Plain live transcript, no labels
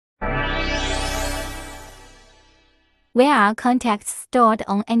Where are contacts stored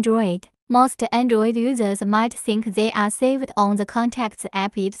on Android? Most Android users might think they are saved on the Contacts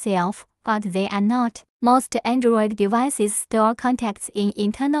app itself, but they are not. Most Android devices store contacts in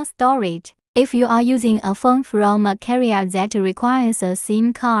internal storage. If you are using a phone from a carrier that requires a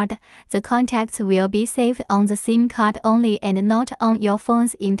SIM card, the contacts will be saved on the SIM card only and not on your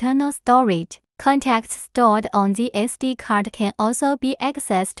phone's internal storage. Contacts stored on the SD card can also be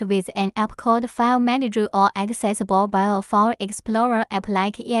accessed with an app called File Manager or accessible by a File Explorer app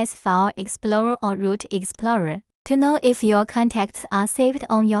like ES File Explorer or Root Explorer. To know if your contacts are saved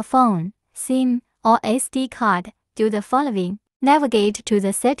on your phone, SIM, or SD card, do the following. Navigate to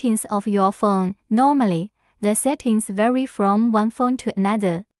the settings of your phone. Normally, the settings vary from one phone to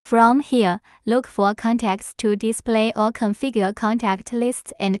another. From here, look for contacts to display or configure contact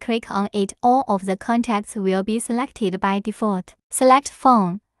lists and click on it. All of the contacts will be selected by default. Select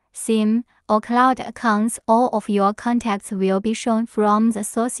phone, SIM, or cloud accounts. All of your contacts will be shown from the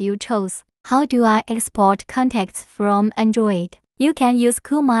source you chose. How do I export contacts from Android? You can use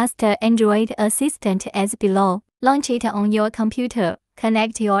Coolmaster Android Assistant as below. Launch it on your computer.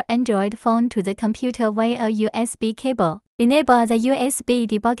 Connect your Android phone to the computer via a USB cable. Enable the USB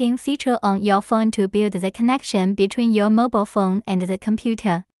debugging feature on your phone to build the connection between your mobile phone and the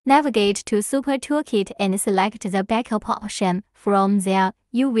computer. Navigate to Super Toolkit and select the backup option. From there,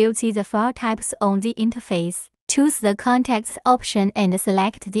 you will see the file types on the interface. Choose the Contacts option and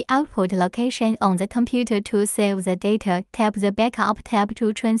select the output location on the computer to save the data. Tap the Backup tab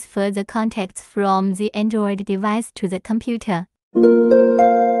to transfer the contacts from the Android device to the computer.